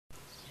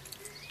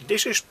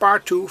This is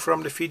part 2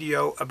 from the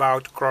video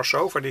about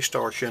crossover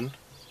distortion.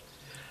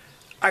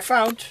 I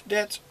found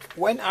that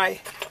when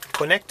I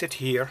connected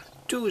here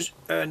two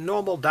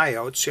normal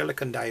diodes,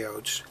 silicon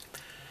diodes,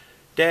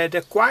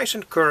 the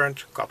quiescent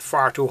current got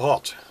far too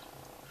hot,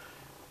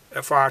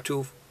 far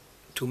too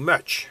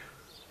much,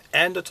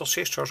 and the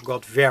transistors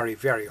got very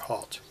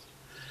hot.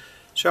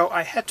 So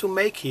I had to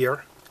make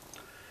here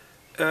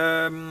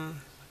a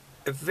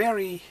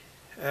very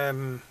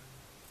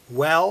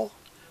well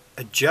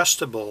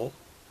adjustable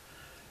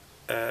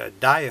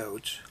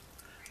diode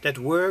that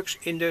works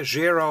in the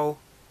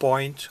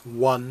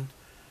 0.1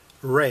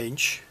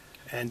 range,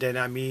 and then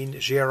I mean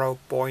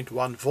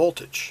 0.1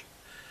 voltage,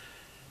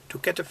 to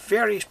get a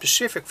very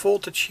specific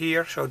voltage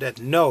here so that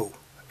no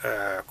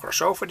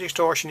crossover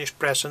distortion is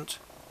present.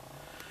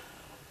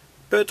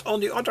 But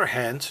on the other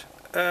hand,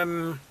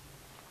 there's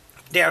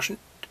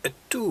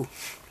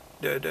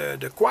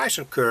the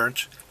quiescent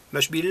current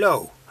must be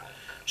low.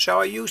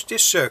 So I use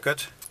this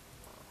circuit,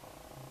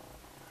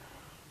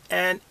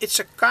 and it's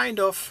a kind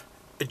of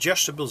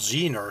adjustable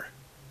zener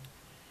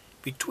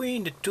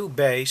between the two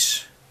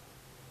base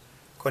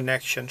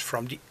connections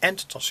from the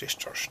end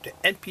transistors, the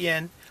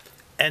NPN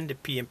and the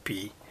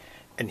PNP.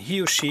 And here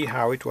you see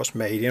how it was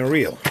made in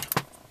real.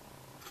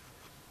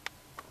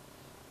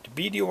 The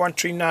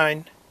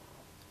BD139,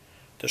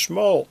 the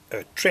small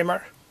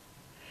trimmer,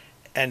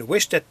 and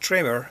with that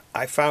trimmer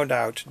I found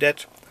out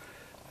that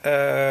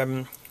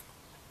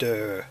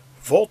the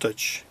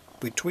voltage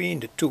between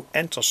the two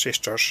end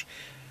transistors,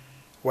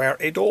 where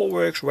it all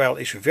works well,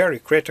 is very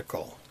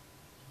critical.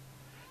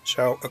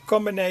 So a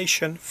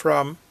combination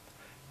from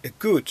a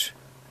good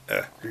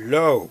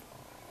low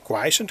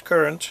quiescent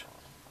current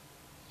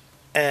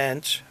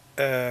and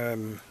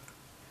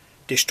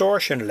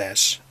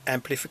distortion-less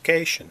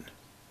amplification.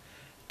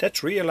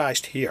 That's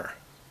realized here.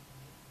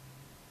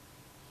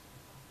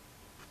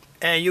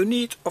 And you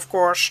need, of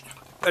course,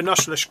 an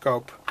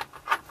oscilloscope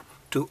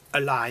to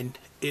align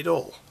it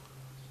all.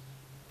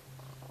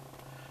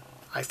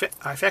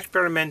 I've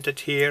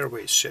experimented here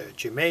with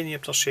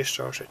germanium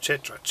transistors,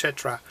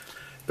 etc.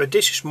 But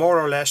this is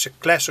more or less a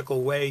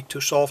classical way to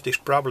solve this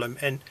problem.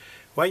 And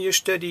when you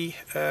study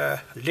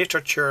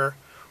literature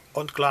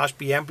on Class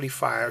B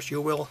amplifiers,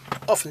 you will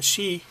often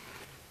see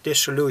this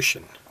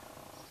solution.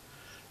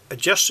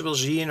 Adjustable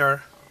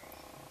zener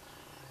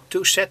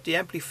to set the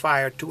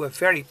amplifier to a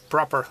very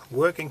proper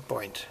working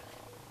point,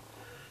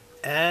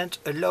 and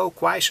a low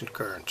quiescent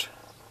current.